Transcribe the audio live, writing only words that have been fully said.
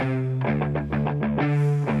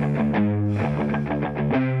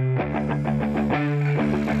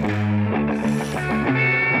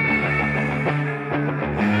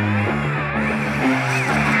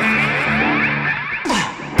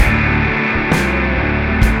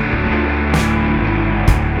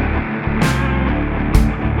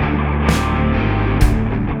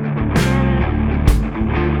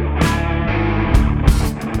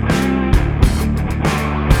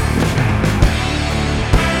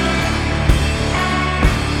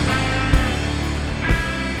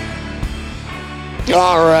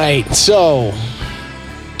All right, so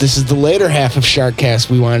this is the later half of Sharkcast.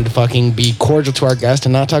 We wanted to fucking be cordial to our guest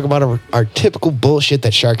and not talk about our typical bullshit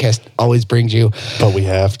that Sharkcast always brings you. But we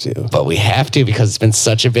have to. But we have to because it's been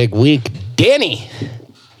such a big week. Danny,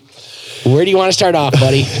 where do you want to start off,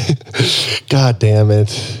 buddy? God damn it.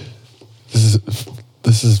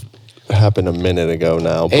 This is happened a minute ago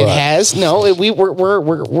now. It has? No, we're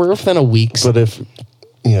within a week. But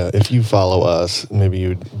if you follow us, maybe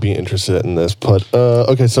you'd be interested in this. But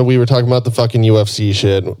okay, so we were talking about the fucking UFC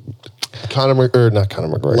shit. Not Conor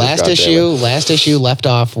McGregor. Last issue left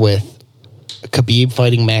off with Khabib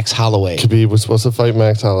fighting Max Holloway. Khabib was supposed to fight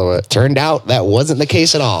Max Holloway. Turned out that wasn't the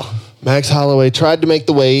case at all. Max Holloway tried to make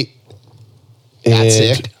the weight. Got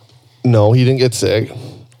sick? No, he didn't get sick.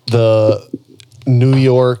 The New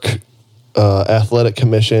York Athletic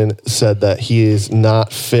Commission said that he is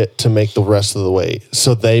not fit to make the rest of the weight.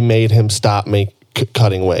 So they made him stop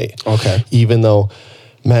cutting weight. Okay. Even though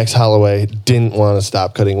Max Holloway didn't want to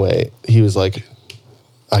stop cutting weight. He was like,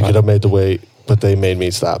 I could have made the weight, but they made me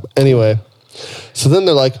stop. Anyway, so then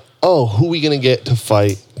they're like, oh, who are we going to get to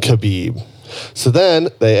fight Khabib? So then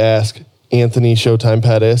they ask Anthony Showtime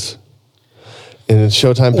Pettis. And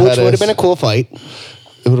Showtime Pettis... Which would have been a cool fight.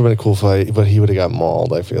 It would have been a cool fight, but he would have got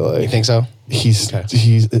mauled, I feel like. You think so?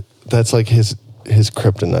 That's like his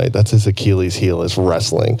kryptonite. That's his Achilles heel is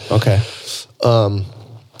wrestling. Okay.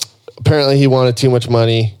 Apparently he wanted too much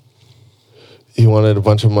money. He wanted a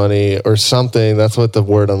bunch of money or something. That's what the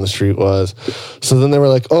word on the street was. So then they were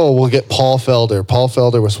like, oh, we'll get Paul Felder. Paul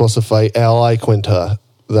Felder was supposed to fight Al Quinta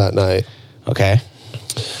that night. Okay.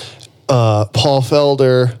 Paul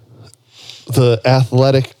Felder, the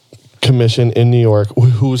Athletic Commission in New York,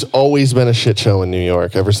 who's always been a shit show in New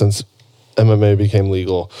York ever since MMA became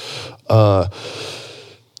legal.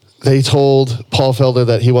 They told Paul Felder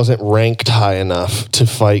that he wasn't ranked high enough to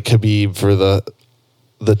fight Khabib for the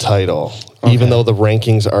title, even though the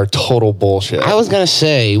rankings are total bullshit. I was gonna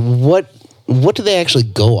say, what do they actually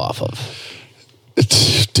go off of?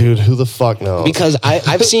 Dude, who the fuck knows? Because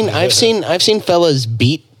I've seen fellas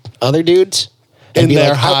beat other dudes and be they're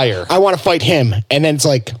like, higher. I want to fight him, and then it's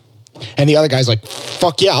like, and the other guy's like,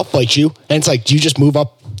 fuck yeah, I'll fight you, and it's like, do you just move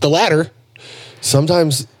up the ladder?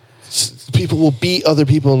 Sometimes people will beat other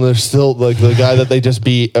people and they're still like the guy that they just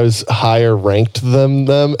beat is higher ranked than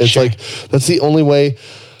them. It's like, that's the only way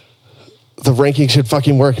the ranking should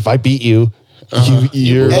fucking work. If I beat you,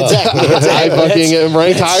 you're exactly. I fucking am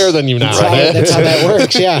ranked higher than you now. That's how that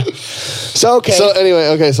works. Yeah. So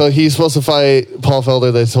anyway, so he's supposed to fight Paul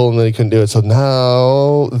Felder. They told him that he couldn't do it. So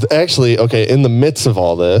now, actually, okay, in the midst of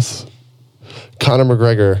all this, Conor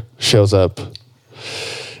McGregor shows up.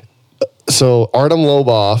 So Artem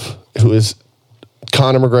Lobov, who is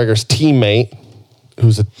Conor McGregor's teammate,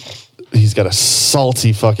 he's got a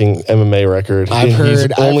salty fucking MMA record. He's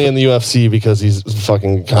only in the UFC because he's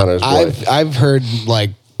fucking Conor's boy. I've heard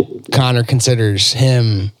like Conor considers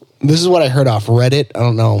him. This is what I heard off Reddit. I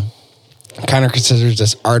don't know. Conor considers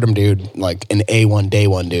this Artem dude like an A1 day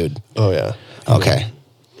one dude. Oh yeah. Okay.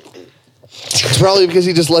 It's probably because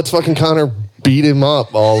he just lets fucking Conor beat him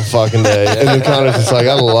up all the fucking day. And then Conor's just like,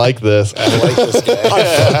 I like this. I like this guy.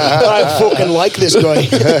 I fucking like this guy.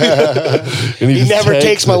 He never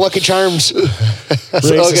takes my Lucky Charms.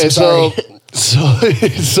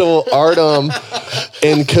 So Artem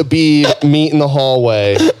and Khabib meet in the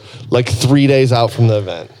hallway like 3 days out from the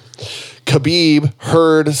event. Khabib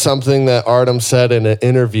heard something that Artem said in an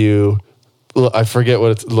interview. I forget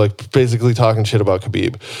what it's like, basically talking shit about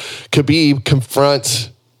Khabib. Khabib confronts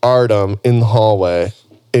Artem in the hallway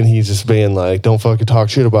and he's just being like, don't fucking talk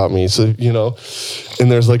shit about me. So,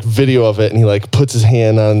 and there's like video of it and he like puts his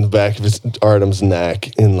hand on the back of Artem's neck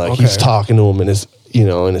and like he's talking to him in his,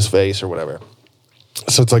 in his face or whatever.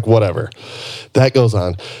 So it's like, whatever. That goes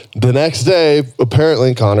on. The next day,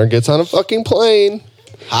 apparently Conor gets on a fucking plane.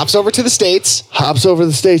 Hops over to the States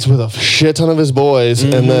with a shit ton of his boys.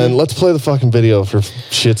 Mm-hmm. And then let's play the fucking video for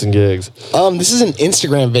shits and gigs. This is an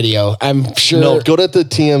Instagram video. I'm sure. No, go to the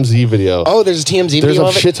TMZ video. Oh, there's a TMZ video.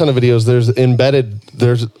 There's a shit ton of videos. There's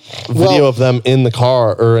video of them in the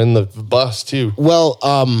car or in the bus too. Well,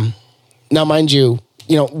 now mind you,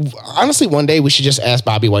 honestly, one day we should just ask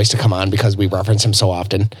Bobby Weiss to come on because we reference him so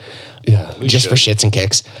often. Yeah. Just for shits and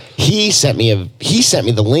kicks. He sent me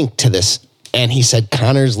the link to this. And he said,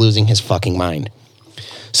 Conor's losing his fucking mind.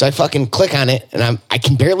 So I fucking click on it, and I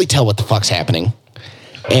can barely tell what the fuck's happening.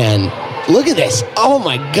 And look at this. Oh,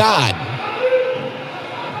 my God.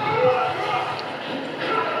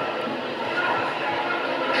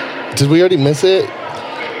 Did we already miss it?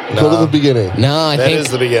 No. Go to the beginning. No, I think... That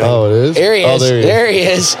is the beginning. Oh, it is? There he is. Oh, there he is. There he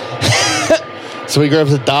is. So he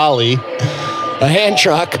grabs a dolly. A hand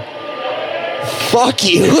truck. Fuck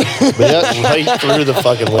you. Yeah. Right through the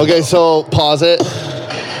fucking window. Okay, so pause it.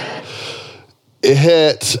 It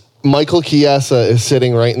hit. Michael Chiesa is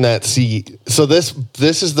sitting right in that seat. So this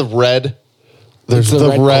is the red. There's It's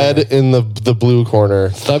the the red red in the blue corner.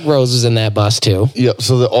 Thug Rose is in that bus too. Yep.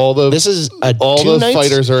 So all the This is all two the nights?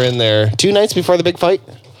 fighters are in there. 2 nights before the big fight.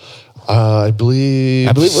 I believe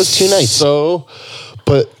it was 2 nights. So,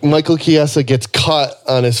 but Michael Chiesa gets cut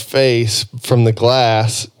on his face from the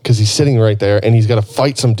glass because he's sitting right there, and he's got to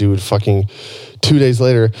fight some dude. Fucking 2 days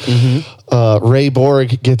later, Ray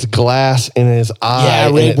Borg gets glass in his eye. Yeah,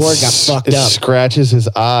 Ray and Borg got fucked it up. Scratches his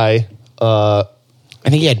eye. I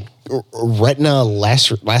think he had retina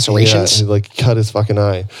lacerations. Yeah, he like cut his fucking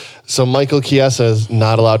eye. So Michael Chiesa is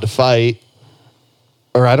not allowed to fight.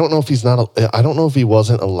 Or I don't know if he's not. I don't know if he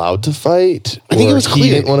wasn't allowed to fight. I think it or was he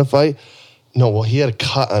cleared. didn't want to fight. No, well, he had a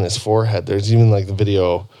cut on his forehead. There's even like the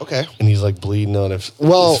video. Okay. And he's like bleeding on his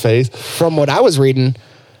Well, face. from what I was reading,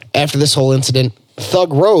 after this whole incident,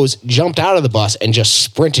 Thug Rose jumped out of the bus and just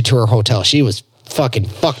sprinted to her hotel. She was fucking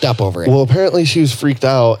fucked up over it. Well, apparently she was freaked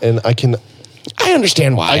out, and I can I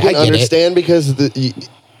understand why. I can get understand because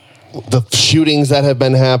the shootings that have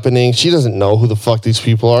been happening. She doesn't know who the fuck these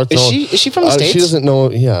people are. Is she from the States? She doesn't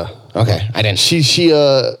know. Yeah. it. Okay, I didn't. She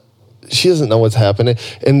doesn't know what's happening.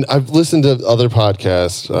 And I've listened to other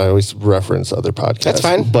podcasts. I always reference other podcasts. That's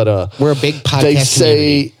fine. But We're a big podcast They say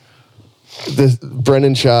community. this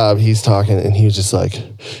Brendan Schaub, he's talking and he was just like,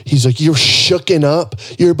 you're shooken up.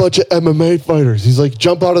 You're a bunch of MMA fighters. He's like,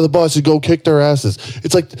 jump out of the bus and go kick their asses.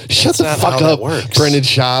 It's like, shut the not fuck how that up, works. Brendan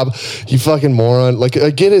Schaub. You fucking moron. Like,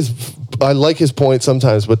 I like his point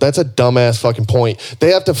sometimes, but that's a dumbass fucking point.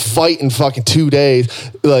 They have to fight in fucking 2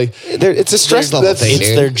 days. Like, It's a stress level thing, It's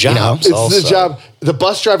dude. their job. it's also. the job. The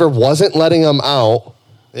bus driver wasn't letting them out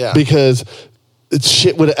because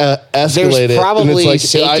shit would escalate There's it. And probably it's like,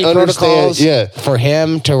 safety I understand, protocols for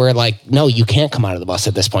him to where like, no, you can't come out of the bus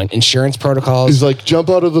at this point. Insurance protocols. He's like, jump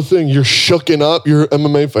out of the thing. You're shooken up. You're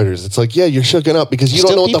MMA fighters. It's like, yeah, you're shooken up because you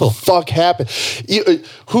don't know Still what the fuck happened.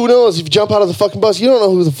 Who knows? If you jump out of the fucking bus, you don't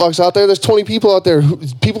know who the fuck's out there. There's 20 people out there.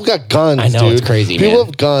 People got guns. I know, dude. it's crazy, People man.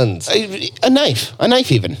 have guns. A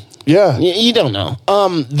knife even. Yeah. You don't know.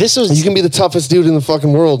 This was You can be the toughest dude in the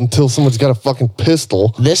fucking world until someone's got a fucking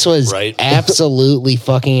pistol. This was Right. absolutely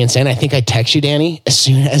fucking insane. I think I text you, Danny, as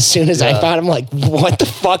soon as I found him. Like, what the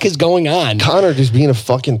fuck is going on? Connor just being a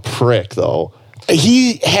fucking prick, though.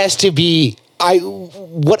 He has to be.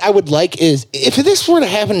 What I would like is if this were to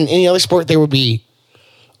happen in any other sport, there would be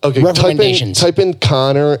Okay, recommendations. type in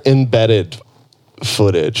Connor embedded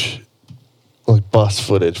footage, like bus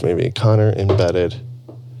footage, maybe. Connor embedded.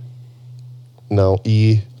 No,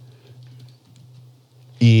 E.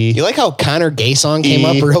 You like how Connor Gay song came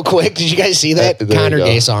up real quick? Did you guys see that? There you Connor go.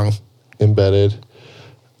 Gay song. Embedded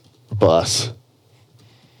bus.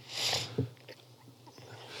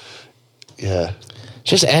 Yeah.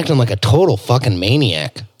 Just acting like a total fucking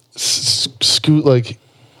maniac. Scoot like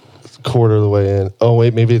quarter of the way in. Oh,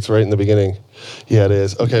 wait, maybe it's right in the beginning. Yeah, it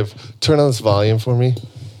is. Okay, turn on this volume for me.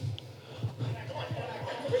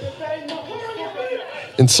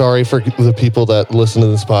 And sorry for the people that listen to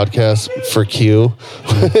this podcast for Q.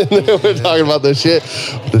 We're talking about this shit.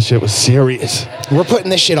 This shit was serious. We're putting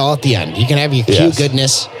this shit all at the end. You can have your cute Yes.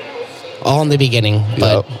 goodness all in the beginning,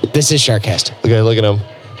 but this is Sharkcast. Okay, look at him.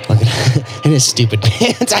 Look at in his stupid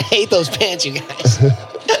pants. I hate those pants, you guys.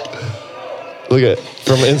 Look at it.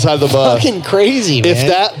 From inside the bus. Fucking crazy, man. If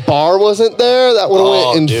that bar wasn't there, that would have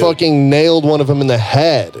went and dude. fucking nailed one of them in the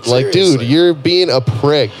head. Like, dude, Seriously. you're being a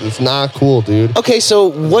prick. It's not cool, dude. Okay, so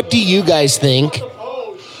what do you guys think?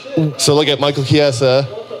 So look at Michael Chiesa.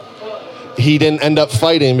 He didn't end up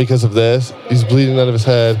fighting because of this. He's bleeding out of his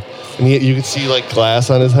head. And you can see, like, glass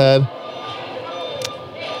on his head.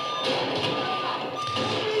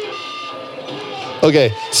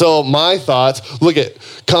 Okay, so my thoughts. Look at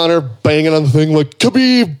Connor banging on the thing like,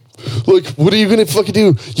 Khabib, like, what are you gonna fucking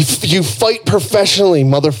do? You fight professionally,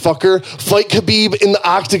 motherfucker. Fight Khabib in the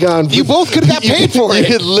octagon. You both could have got paid for You it.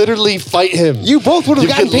 could literally fight him. You both would have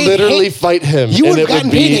gotten You could paid. literally fight him. You and would have it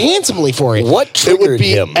gotten be- paid handsomely for it. What It triggered would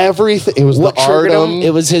be him? everything. It was What the triggered Artem. him?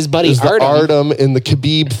 It was his buddy It was the Artem. Artem and the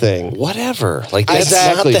Khabib thing. Whatever. Like, that's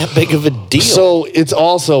Exactly. not that big of a deal. So it's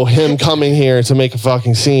also him coming here to make a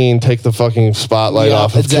fucking scene, take the fucking spotlight Yeah,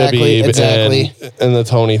 off of exactly, Khabib exactly. and the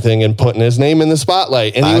Tony thing and putting his name in the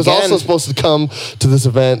spotlight. And he was Again. also supposed to come to this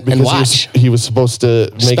event because watch. he was supposed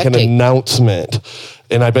to make an Spectate. announcement.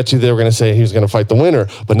 And I bet you they were going to say he was going to fight the winner.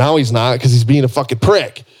 But now he's not because he's being a fucking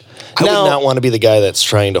prick. I Now- would not want to be the guy that's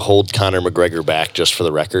trying to hold Conor McGregor back, just for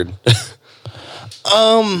the record.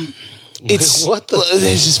 It's What the-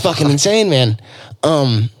 This is fucking insane, man.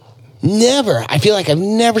 Never. I feel like I've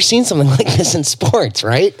never seen something like this in sports,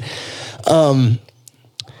 right?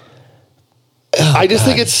 I just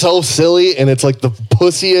think it's so silly, and it's like the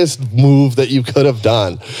pussiest move that you could have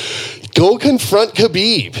done. Go confront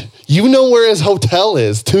Khabib. You know where his hotel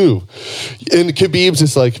is too, and Khabib's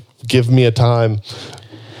just like, give me a time.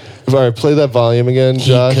 All right, play that volume again, He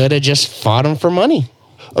Josh. could have just fought him for money.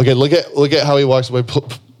 Okay, look at how he walks away.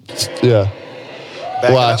 Yeah,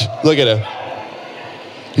 Back watch. up. Look at him.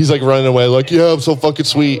 He's like running away, like, yeah, I'm so fucking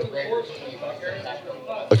sweet.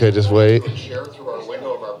 Okay, just wait. Share through our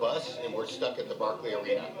window of our bus, and we're stuck at the Barclay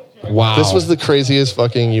Arena. Wow. This was the craziest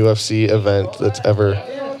fucking UFC event that's ever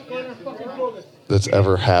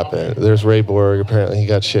happened. There's Ray Borg. Apparently, he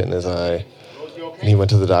got shit in his eye, and he went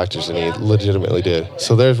to the doctors, and he legitimately did.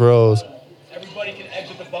 So there's Rose. Everybody can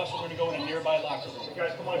exit the bus. We're going to go in a nearby locker room. You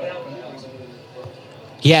guys come on down.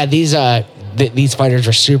 Yeah, these fighters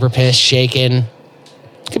are super pissed, shaking.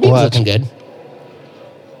 Khabib's Watch. looking good.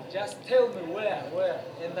 Just tell me where,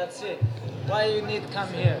 and that's it. Why you need come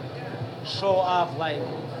here? Show up like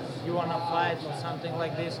you wanna fight or something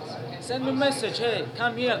like this. Send me message, hey,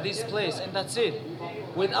 come here, this place, and that's it.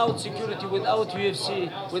 Without security, without UFC,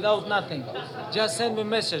 without nothing. Just send me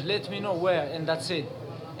message, let me know where, and that's it.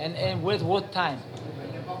 And with what time.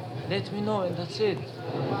 Let me know, and that's it.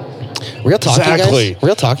 Real talk, Exactly. you guys.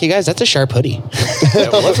 Real talk, you guys. That's a sharp hoodie.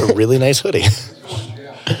 That was a really nice hoodie.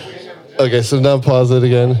 Okay, so now pause it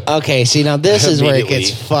again. Okay, see now this is where it gets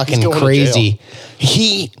Immediately. fucking He's going to crazy.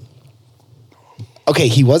 He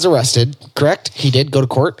was arrested, correct? He did go to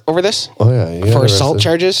court over this Oh yeah, you got for assault arrested.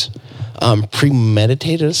 charges,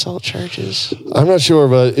 premeditated assault charges. I'm not sure,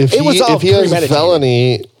 but if It was all he has a premeditated.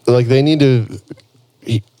 felony, like they need to.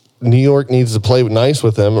 New York needs to play nice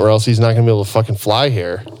with him, or else he's not going to be able to fucking fly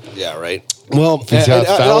here. Yeah, right. Well, He's got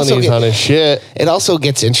felonies on his shit. It also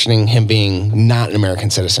gets interesting him being not an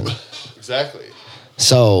American citizen. Exactly.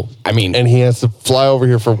 So I mean, And he has to fly over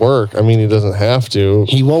here for work. I mean, he doesn't have to.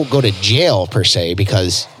 he won't go to jail per se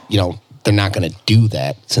because they're not going to do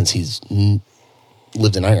that since he's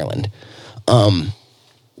lived in Ireland.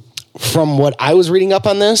 From what I was reading up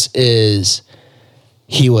on this is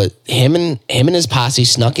him and his posse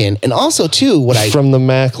snuck in, and also too From the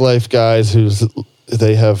Mac Life guys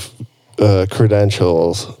they have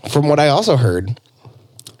credentials. from what I also heard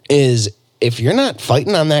is if you're not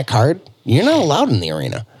fighting on that card, you're not allowed in the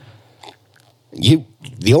arena.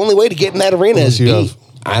 The only way to get in that arena Unless is you be have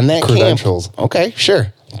on that credentials. camp. Okay,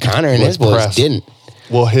 sure. Connor and Like his boys press. didn't.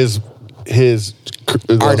 Well, his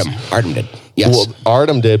Artem did. Yes. Well,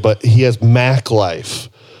 Artem did, but he has Mac Life.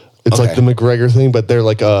 It's like Okay. the McGregor thing, but they're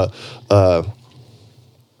like a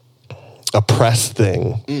press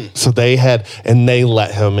thing. So they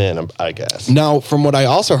let him in, I guess. Now, from what I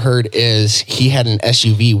also heard is he had an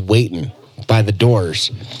SUV waiting by the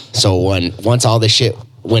doors. So once all this shit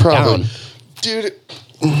went Probably. down, Dude,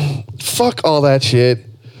 fuck all that shit.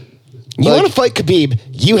 you Like- want to fight Khabib,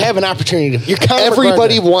 you have an opportunity to. You're Conor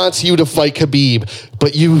Everybody McGregor. wants you to fight Khabib,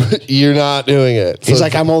 but you're not doing it. He's So-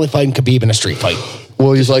 like, I'm only fighting Khabib in a street fight.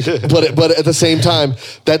 well, he's like, but at the same time,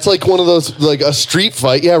 that's like one of those, like a street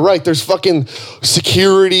fight. Yeah, right. There's fucking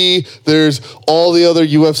security. There's all the other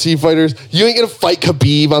UFC fighters. You ain't gonna fight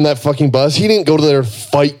Khabib on that fucking bus. He didn't go to there to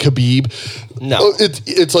fight Khabib. No. Oh,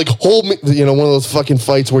 it's like hold me. One of those fucking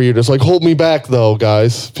fights where you're just like, hold me back though,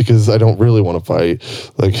 guys, because I don't really want to fight.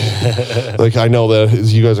 Like I know that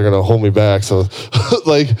you guys are gonna hold me back. So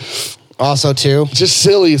like, Also, too, just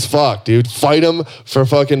silly as fuck, dude. Fight him for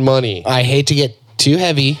fucking money. I hate to get too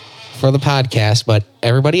heavy for the podcast, but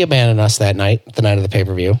everybody abandoned us that night, the night of the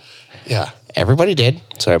pay-per-view. Yeah. Everybody did,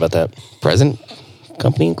 Sorry about that. present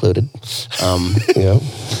company included. Yeah.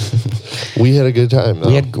 We had a good time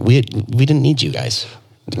though. We didn't need you guys.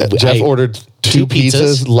 Jeff I- ordered two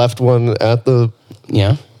pizzas, left one at the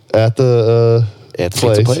Yeah. At the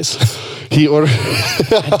pizza place. He ordered.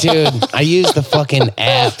 Dude, I used the fucking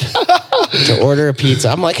app to order a pizza.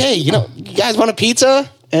 I'm like, hey, you guys want a pizza?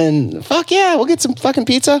 And fuck yeah, we'll get some fucking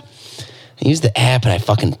pizza. I used the app and I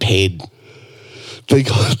fucking paid. They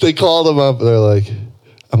called him up. They're like,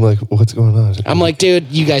 I'm like, what's going on? I'm like, dude,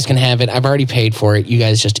 you guys can have it. I've already paid for it. You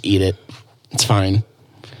guys just eat it. It's fine.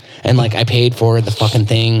 And like, I paid for the fucking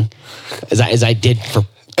thing as I did for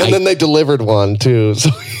and then they delivered one too. So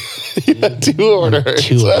he had two orders.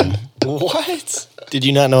 two of them. What? Did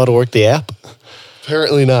you not know how to work the app?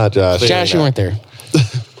 Apparently not, Josh. Josh, you weren't there.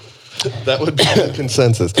 That would be the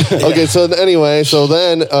consensus. Okay, so anyway, so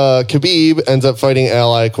then Khabib ends up fighting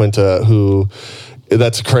Ally Quinta, who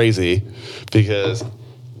that's crazy because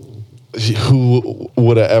Who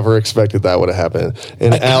would have ever expected that would have happened?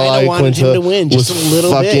 And I kinda Ally wanted him Quinta to win just was a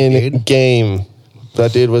little bit, fucking dude. game.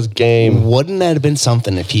 That dude was game. Wouldn't that have been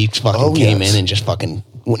something if he fucking came in and just fucking...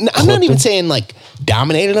 I'm not even saying, like,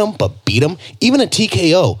 dominated him, but beat him. Even a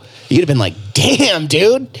TKO. You'd have been like, damn,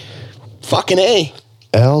 dude. Fucking A.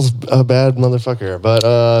 Al's a bad motherfucker, but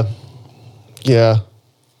yeah.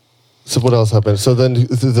 So what else happened? So then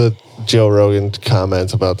the Joe Rogan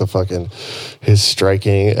comments about the fucking his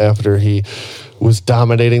striking after he was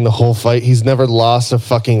dominating the whole fight. He's never lost a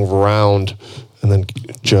fucking round. And then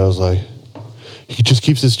Joe's like, he just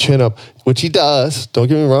keeps his chin up, which he does. Don't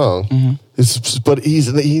get me wrong. But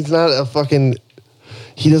he's not a fucking.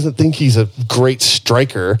 He doesn't think he's a great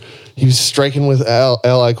striker. He was striking with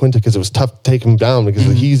Ally Quinta because it was tough to take him down because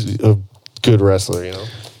he's a good wrestler, you know.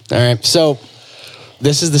 All right, so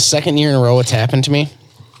this is the second year in a row it's happened to me.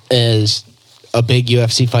 Is a big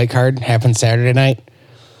UFC fight card happened Saturday night,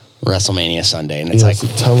 WrestleMania Sunday, and it's Yeah, like, so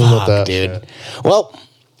tell me about fuck, that, dude. shit. Well,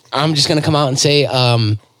 I'm just gonna come out and say,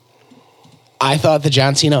 I thought the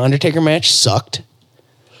John Cena Undertaker match sucked.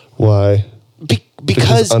 Why?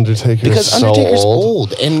 Because Undertaker's so Undertaker's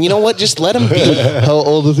old. old, and you know what? Just let him be. How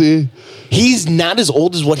old is he? He's not as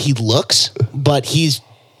old as what he looks, but he's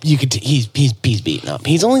beaten up.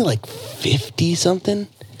 He's only like 50 something.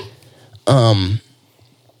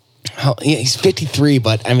 He's 53,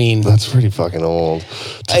 but I mean, That's pretty fucking old.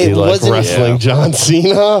 To It be like wasn't- wrestling Yeah. John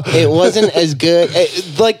Cena. it wasn't as good.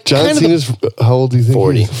 Like John kind of Cena's how old do you think?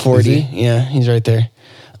 40. he is? 40. Is he? Yeah, he's right there.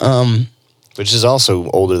 Which is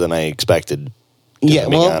also older than I expected. Yeah,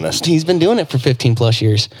 being well, honest. he's been doing it for 15 plus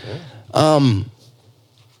years. The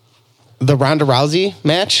Ronda Rousey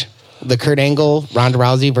match, the Kurt Angle, Ronda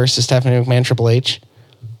Rousey versus Stephanie McMahon, Triple H.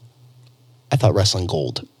 I thought wrestling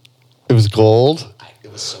gold. It was gold.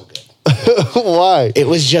 It was so good. Why? It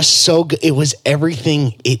was just so good. It was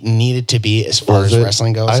everything it needed to be as far Was as it?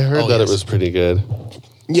 I goes. I heard Oh, that yes. it was pretty good.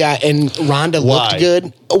 Yeah, and Ronda Why? looked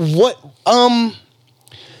good. What?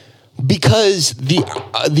 Because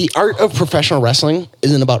the art of professional wrestling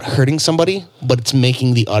isn't about hurting somebody, but it's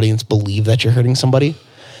making the audience believe that you're hurting somebody.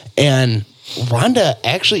 And Ronda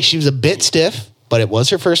actually, she was a bit stiff, but it was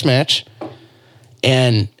her first match,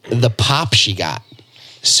 and the pop she got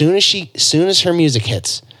soon as her music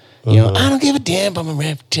hits, you know, I don't give a damn about my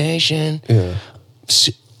reputation. Yeah.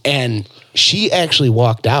 And she actually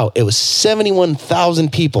walked out. It was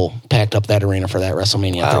 71,000 people packed up that arena for that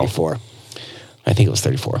WrestleMania 34. I think it was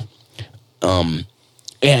 34.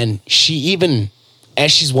 And she even,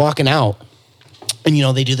 as she's walking out, and you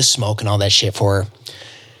know, they do the smoke and all that shit for her,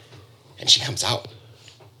 and she comes out,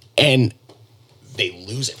 and they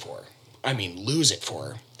lose it for her. I mean, lose it for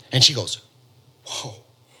her. And she goes, whoa.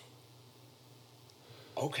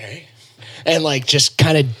 Okay. And like just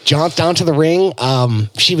kind of jumped down to the ring.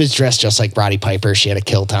 She was dressed just like Roddy Piper. She had a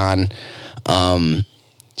kilt on.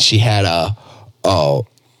 She had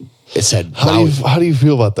it said, How do you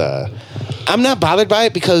feel about that? I'm not bothered by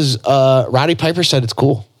it because Roddy Piper said it's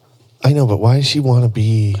cool. I know, but why does she want to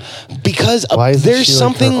be? Because Why isn't there's she like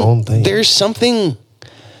something. her own thing? There's something.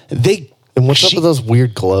 And what's up with those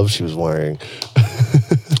weird gloves she was wearing?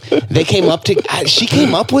 They came up to. She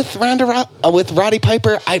came up with with Roddy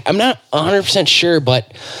Piper. I'm not 100% sure,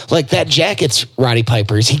 but like that jacket's Roddy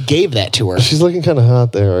Piper's. He gave that to her. She's looking kind of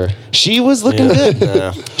hot there. She was looking good.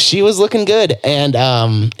 Yeah. She was looking good, and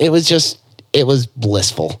it was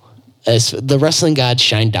blissful. As the wrestling god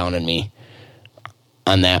shined down on me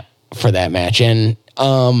on that for that match, and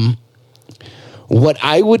what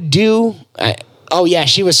I would do. Oh yeah,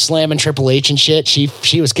 she was slamming Triple H and shit.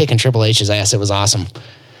 She was kicking Triple H's ass. It was awesome.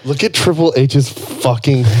 Look at Triple H's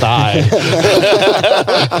fucking thigh.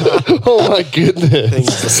 Oh my goodness.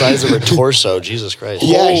 Thing's the size of her torso. Jesus Christ.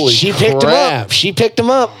 Yeah, Holy she picked him crap. up. She picked him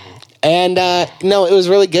up, and no, it was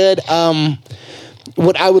really good.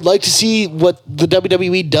 What I would like to see, what the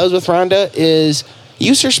WWE does with Ronda, is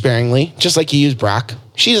use her sparingly, just like you use Brock.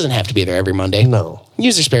 She doesn't have to be there every Monday. No.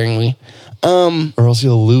 Use her sparingly. Or else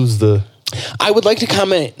you'll lose the. I would like to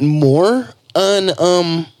comment more on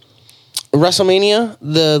WrestleMania,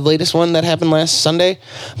 the latest one that happened last Sunday,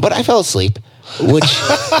 but I fell asleep, which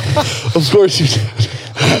Of course you did.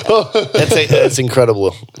 That's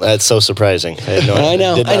incredible. That's so surprising. I had I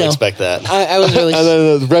know, Did I not know. expect that. I was really, And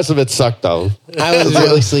then the rest of it sucked though. I was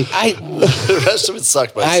really asleep. The rest of it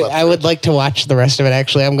sucked. But I would like to watch the rest of it.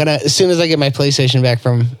 Actually, I'm gonna as soon as I get my PlayStation back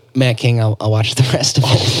from Matt King, I'll watch the rest of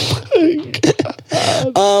it.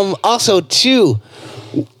 Also,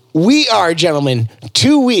 we are, gentlemen,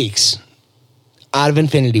 2 weeks out of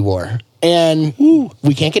Infinity War, and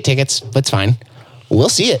we can't get tickets, but it's fine. We'll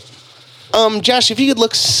see it. Josh, if you could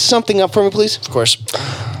look something up for me, please. Of course.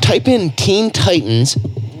 type in Teen Titans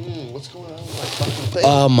What's going on with my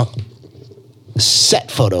fucking thing?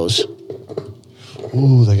 set photos.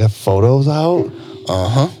 Ooh, they got photos out?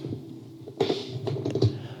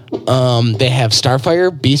 They have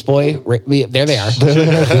Starfire, Beast Boy. There they are.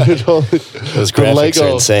 Those graphics Lego.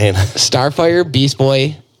 are insane. Starfire, Beast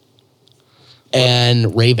Boy,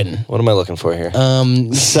 and Raven. What am I looking for here?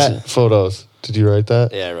 Set photos. Did you write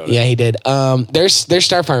that? Yeah, I wrote it. Yeah, he did. There's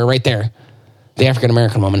Starfire right there, the African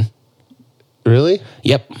American woman. Really?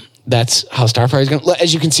 Yep, that's how Starfire is going.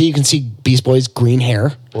 As you can see Beast Boy's green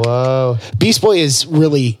hair. Wow. Beast Boy is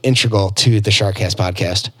really integral to the Sharkcast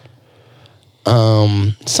podcast.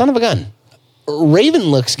 Son of a gun. Raven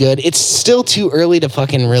looks good. It's still too early to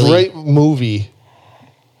fucking really Great movie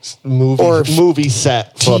set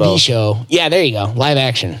TV photo. show. Yeah, there you go. Live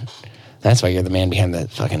action. That's why you're the man behind the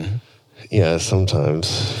fucking. Yeah,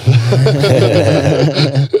 sometimes.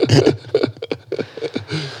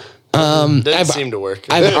 Didn't seem to work.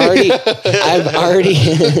 I've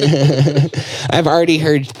already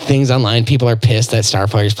heard things online. People are pissed that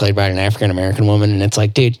Starfire is played by an African American woman, and it's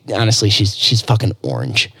like, dude, honestly, she's fucking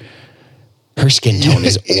orange. Her skin tone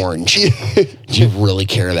is orange. Do you really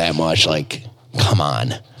care that much? Like, come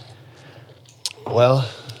on. Well,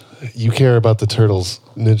 you care about the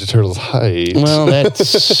Ninja Turtles' height. Well,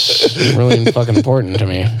 that's really fucking important to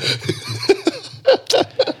me.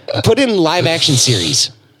 Put in live action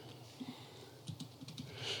series.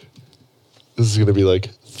 This is gonna be like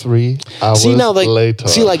 3 hours See now, later.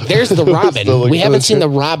 there's the Robin. So, like, we haven't seen the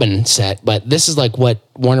okay. Robin set, but this is like what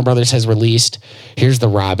Warner Brothers has released. Here's the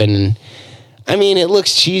Robin. I mean, it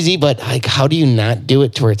looks cheesy, but like, how do you not do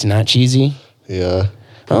it to where it's not cheesy? Yeah.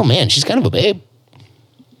 Oh man, she's kind of a babe.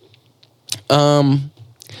 So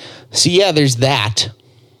yeah, there's that.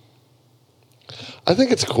 I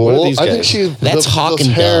think it's What are cool. these I think guys? she's That's Hawk those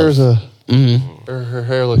and hairs, Dove. her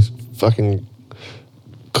hair looks fucking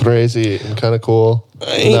crazy and kind of cool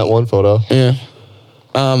in that one photo. Yeah.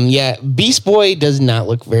 Yeah, Beast Boy does not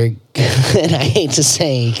look very good. I hate to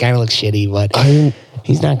say, he kind of looks shitty, but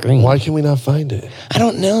he's not green. Why can we not find it? I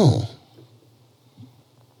don't know.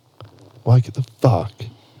 Why get the fuck?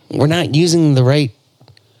 We're not using the right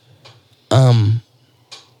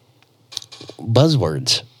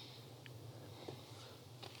buzzwords.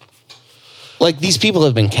 Like, these people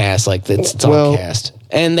have been cast, like it's all Well- cast,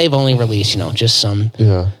 and they've only released just some.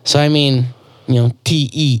 Yeah. So I mean, I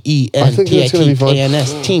think that's gonna be fun.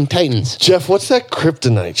 TEENTITANS, Teen Titans. Jeff, what's that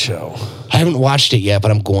Kryptonite show? I haven't watched it yet,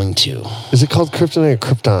 but I'm going to. Is it called Kryptonite or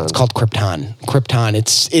Krypton? It's called Krypton. Krypton.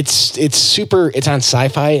 It's super. It's on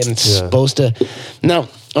Sci-Fi, and it's supposed to. No,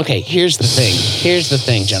 okay. Here's the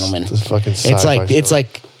thing, gentlemen. This fucking It's sci-fi like show. it's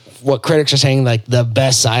like what critics are saying, like the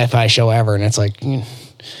best sci-fi show ever, and it's like you're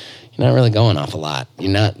not really going off a lot.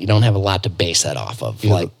 You don't have a lot to base that off of.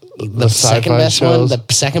 Yeah, Like the the second sci-fi best shows- one,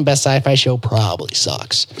 the second best sci-fi show probably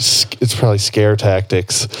sucks. It's probably Scare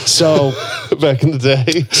Tactics. So Back in the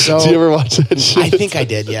day. So- Did you ever watch that shit? I think I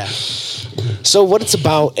did, yeah. So what it's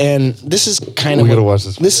about, and this is kind of We gotta watch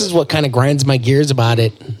this This is what kind of grinds my gears about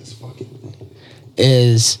it.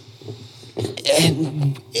 Is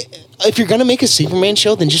and if you're gonna make a Superman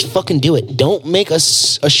show, then just fucking do it. Don't make a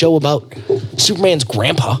show about Superman's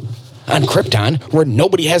grandpa on Krypton where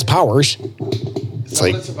nobody has powers. It's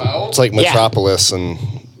like Yeah. Metropolis and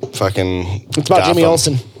fucking. It's about Jimmy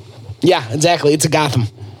Gotham. Olsen. Yeah, exactly. It's a Gotham.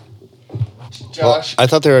 Well, I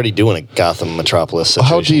thought they were already doing a Gotham Metropolis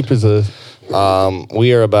situation. How deep is it?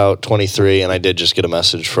 We are about 23, and I did just get a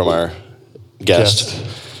message from our guest.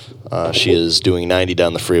 She is doing 90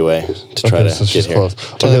 down the freeway to try to so get she's here. close.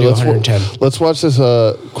 Totally do let's 110. let's watch this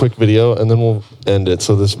quick video and then we'll end it.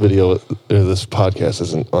 So this video, or this podcast,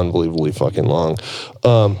 isn't unbelievably fucking long.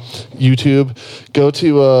 YouTube, go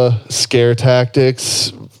to Scare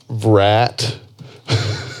Tactics Rat.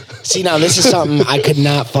 See, now this is something I could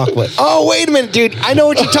not fuck with. Oh, wait a minute, dude. I know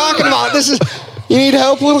what you're talking about. This is. You need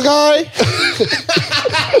help, little guy?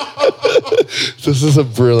 This is a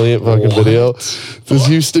brilliant fucking video. This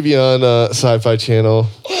used to be on Sci-Fi Channel.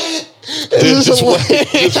 Dude, just wait.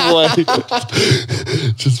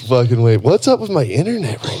 Just fucking wait. What's up with my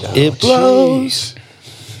internet right now? It blows.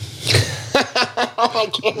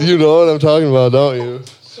 You know what I'm talking about, don't you?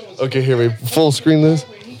 Okay, here we full screen this.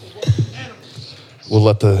 We'll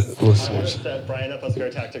let the listeners. Set Brian up on Scare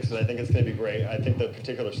Tactics, and I think it's going to be great. I think the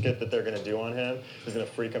particular skit that they're going to do on him is going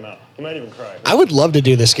to freak him out. He might even cry. I would love to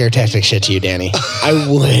do the Scare Tactic shit to you, Danny. I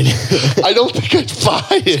would. I don't think I'd buy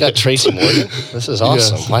It's got it. Tracy Morgan. This is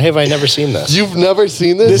awesome. Yes. Why have I never seen this? You've never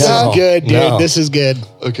seen this? This No. is good, dude. No. This is good.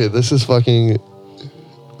 Okay, this is TV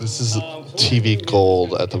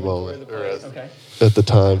gold at the moment. Okay. at the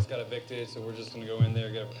time. Got evicted, so we're just gonna go in there,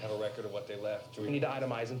 have a record of what they left. We need to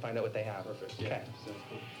itemize and find out what they have. Perfect. Okay.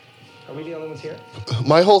 Are we the only ones here?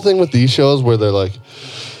 My whole thing with these shows where they're like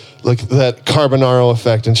that Carbonaro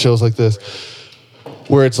effect and shows like this,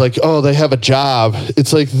 where it's like, oh, they have a job.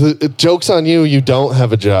 It's like, joke's on you, you don't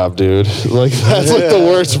have a job, dude. Like, that's like the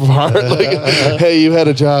worst part. Like, hey, you had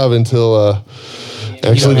a job until,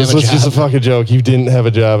 actually, this was just a fucking joke. You didn't have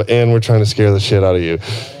a job, and we're trying to scare the shit out of you.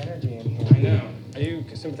 I know. Are you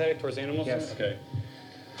sympathetic towards animals? Yes. Okay.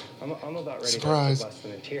 I'm about ready Surprise. to bust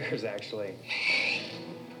into tears, actually.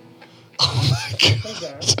 Oh my What was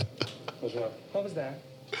god. that? What's what? What was that?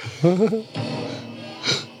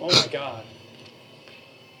 Oh my God.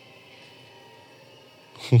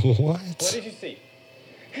 What? What did you see?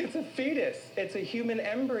 It's a fetus. It's a human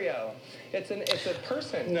embryo. It's a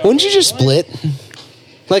person. No. Wouldn't you just What? split?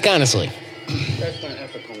 Like, honestly. That's not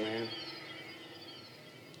ethical, man.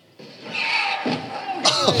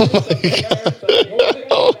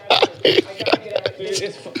 Dude,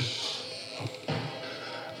 it's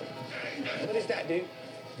What is that, dude?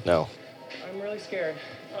 No. I'm really scared.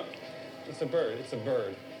 It's a bird. It's a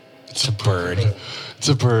bird. It's a bird. It's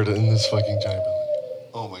a bird in this fucking giant building.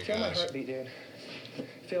 Oh my Feel my gosh. heartbeat, dude.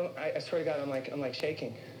 I swear to God, I'm like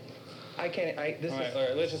shaking. I can't. This All is.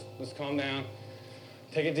 right. Let's calm down.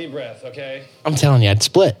 Take a deep breath, okay? I'm telling you, I'd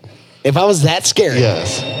split. If I was that scared.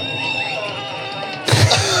 Yes.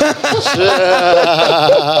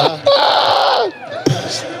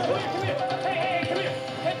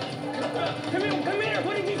 Come here.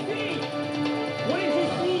 What did you see? What did you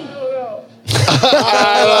see?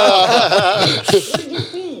 What did you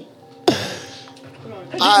see?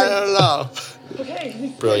 I don't know. Okay, you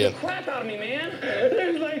scared Brilliant. the crap out of me, man.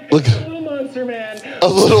 There's like Look. a little monster, man. A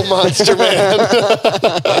little monster man.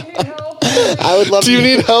 You need help? I would love Do you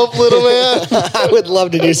need help, little man? I would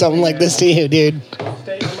love to do something like this to you, dude.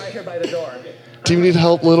 Stay. I'm right here by the door. Do you need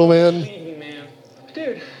help, little man? Leave me, man.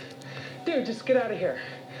 Dude, just get out of here.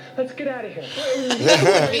 Let's get out of here.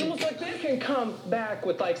 Animals like this can come back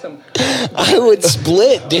with like some I would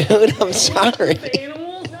split, dude. I'm sorry.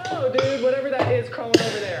 animals. No, dude, whatever that is crawling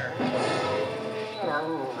over there.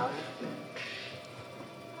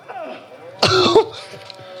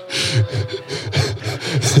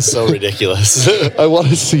 So ridiculous. I want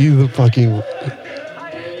to see the fucking.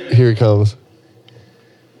 Here he comes.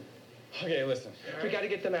 Okay, listen. We got to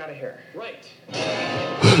get them out of here. Right.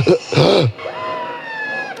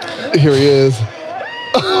 Here he is.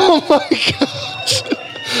 Oh my gosh.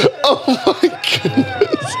 Oh my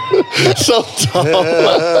goodness. So tall.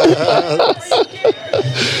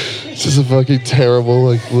 This is a fucking terrible,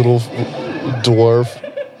 like, little dwarf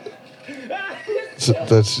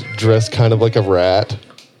that's dressed kind of like a rat.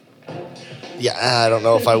 Yeah, I don't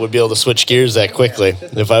know if I would be able to switch gears that quickly.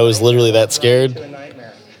 If I was literally that scared. To a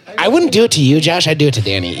nightmare. I wouldn't do it to you, Josh. I'd do it to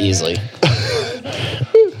Danny easily.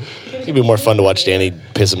 It'd be more fun to watch Danny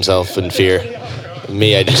piss himself in fear.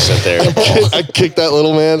 Me, I just sit there. I kicked that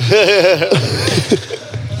little man.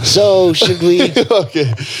 So, should we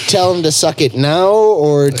Okay. tell him to suck it now,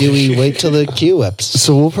 or do we wait till the Q eps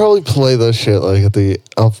So we'll probably play this shit like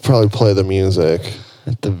I'll probably play the music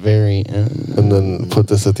at the very end? and then put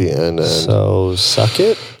this at the end. And So, suck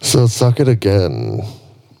it? so suck it again.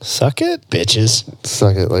 Suck it? Bitches.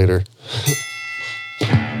 Suck it later.